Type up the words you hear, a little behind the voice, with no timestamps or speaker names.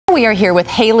We are here with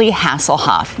Hayley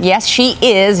Hasselhoff. Yes, she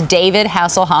is David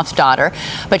Hasselhoff's daughter,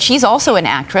 but she's also an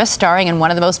actress starring in one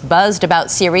of the most buzzed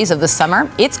about series of the summer.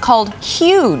 It's called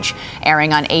Huge,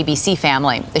 airing on ABC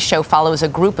Family. The show follows a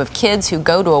group of kids who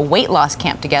go to a weight loss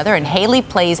camp together, and Hayley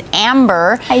plays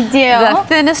Amber. I do. The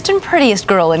thinnest and prettiest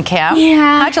girl in camp.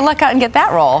 Yeah. How'd you luck out and get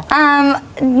that role?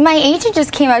 My agent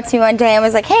just came up to me one day and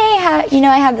was like, hey,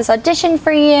 I have this audition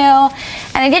for you.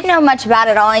 And I didn't know much about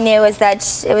it. All I knew was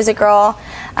that it was a girl,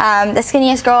 the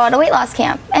skinniest girl at a weight loss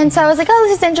camp. And so I was like, oh,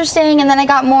 this is interesting. And then I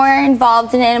got more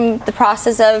involved in the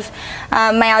process of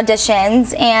my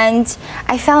auditions, and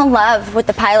I fell in love with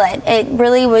the pilot. It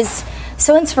really was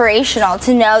so inspirational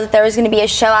to know that there was going to be a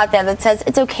show out there that says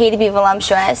it's okay to be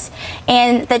voluptuous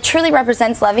and that truly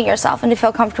represents loving yourself and to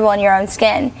feel comfortable in your own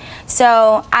skin.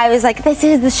 So I was like, this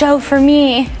is the show for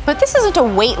me. But this isn't a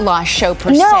weight loss show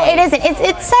per se. No, it isn't.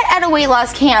 It's set at a weight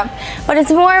loss camp, but it's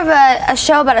more of a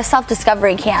show about a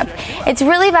self-discovery camp. It's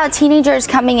really about teenagers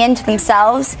coming into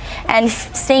themselves and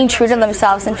staying true to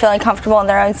themselves and feeling comfortable in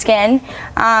their own skin.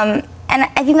 And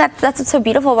I think that's what's so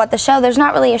beautiful about the show. There's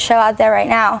not really a show out there right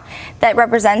now that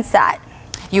represents that.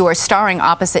 You are starring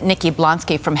opposite Nikki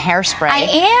Blonsky from Hairspray. I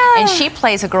am. And she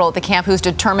plays a girl at the camp who's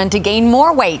determined to gain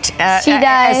more weight. She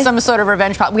does. As some sort of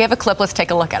revenge plot. We have a clip. Let's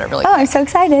take a look at it really quick. Oh, I'm so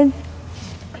excited.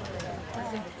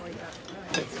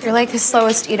 You're like the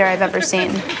slowest eater I've ever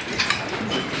seen.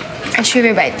 I chew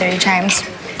every bite 30 times.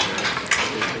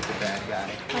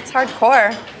 That's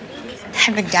hardcore.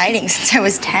 I've been dieting since I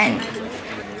was 10.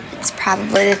 It's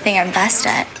probably the thing I'm best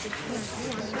at.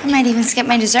 I might even skip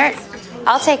my dessert.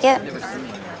 I'll take it.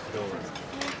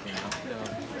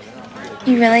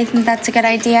 You really think that's a good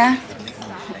idea?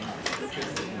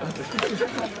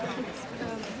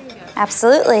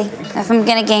 Absolutely. If I'm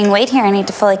gonna gain weight here, I need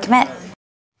to fully commit.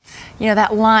 You know,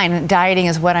 that line, dieting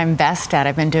is what I'm best at,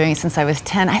 I've been doing it since I was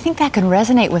 10, I think that can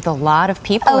resonate with a lot of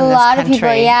people in this country. A lot of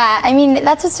people, yeah. I mean,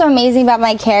 that's what's so amazing about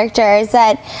my character is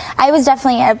that I was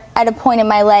definitely at a point in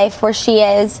my life where she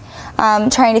is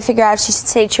trying to figure out if she should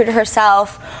stay true to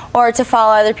herself or to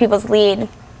follow other people's lead.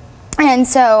 And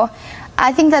so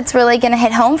I think that's really going to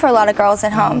hit home for a lot of girls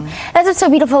at home. That's what's so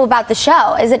beautiful about the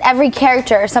show, is that every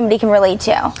character somebody can relate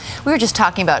to. We were just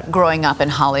talking about growing up in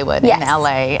Hollywood, yes, in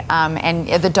LA, and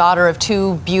the daughter of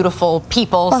two beautiful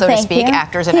people, well, so to speak,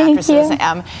 actors and actresses.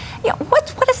 You know,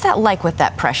 what is that like with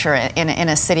that pressure in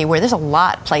a city where there's a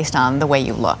lot placed on the way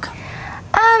you look?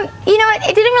 You know,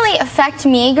 it didn't really affect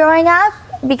me growing up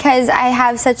because I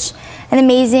have such an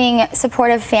amazing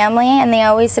supportive family, and they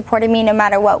always supported me no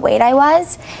matter what weight I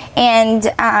was. And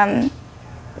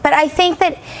but I think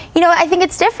that, you know, I think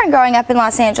it's different growing up in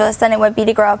Los Angeles than it would be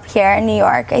to grow up here in New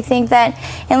York. I think that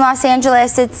in Los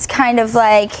Angeles it's kind of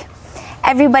like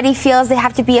everybody feels they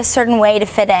have to be a certain way to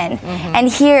fit in. And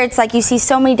here it's like you see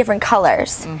so many different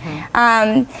colors.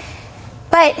 But,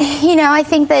 you know, I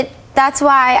think that that's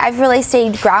why I've really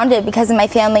stayed grounded because of my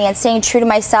family and staying true to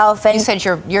myself. And you said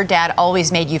your dad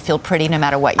always made you feel pretty no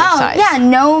matter what your size. Oh, yeah,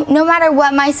 no matter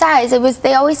what my size.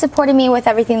 They always supported me with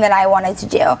everything that I wanted to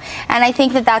do. And I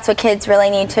think that that's what kids really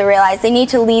need to realize. They need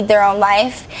to lead their own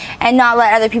life and not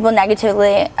let other people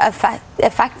negatively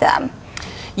affect them.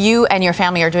 You and your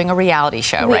family are doing a reality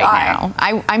show right now.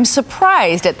 I'm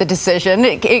surprised at the decision.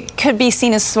 It could be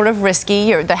seen as sort of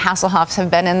risky. The Hasselhoffs have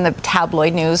been in the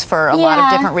tabloid news for a lot of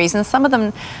different reasons. Some of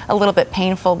them a little bit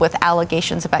painful with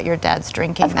allegations about your dad's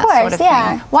drinking, that sort of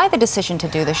thing. Why the decision to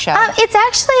do the show? It's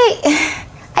actually,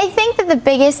 I think that the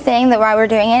biggest thing that why we're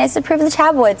doing it is to prove the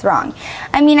tabloids wrong.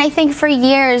 I mean, I think for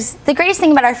years, the greatest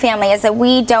thing about our family is that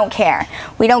we don't care.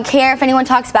 We don't care if anyone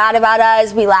talks bad about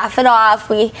us. We laugh it off.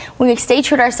 We stay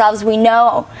true to ourselves. We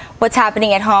know what's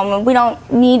happening at home, and we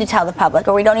don't need to tell the public,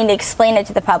 or we don't need to explain it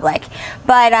to the public.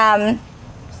 But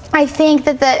I think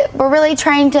that we're really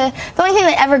trying to, the only thing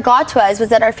that ever got to us was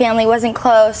that our family wasn't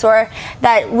close or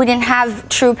that we didn't have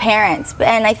true parents.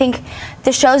 And I think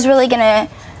the show's really going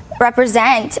to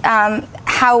represent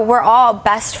how we're all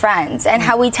best friends and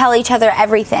how we tell each other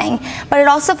everything. But it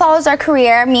also follows our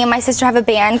career. Me and my sister have a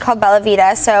band called Bella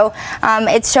Vita, so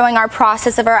it's showing our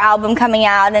process of our album coming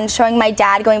out and showing my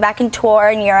dad going back and tour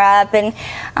in Europe, and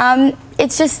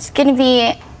it's just going to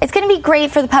be, it's going to be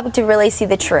great for the public to really see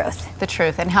the truth. The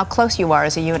truth, and how close you are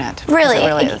as a unit.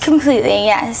 Really, completely,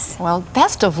 yes. Well,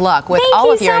 best of luck with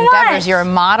all of your endeavors. You're a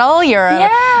model, you're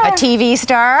a TV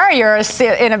star, you're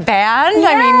in a band.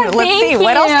 I mean, let's see,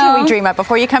 what else can we dream up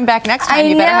before you come back next time?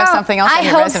 You better have something else on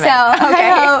your resume. I hope so. Okay.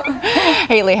 I hope.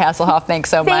 Hayley Hasselhoff, thanks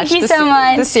so much. Thank you so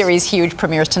much. The series Huge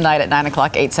premieres tonight at 9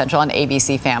 o'clock, 8 Central on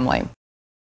ABC Family.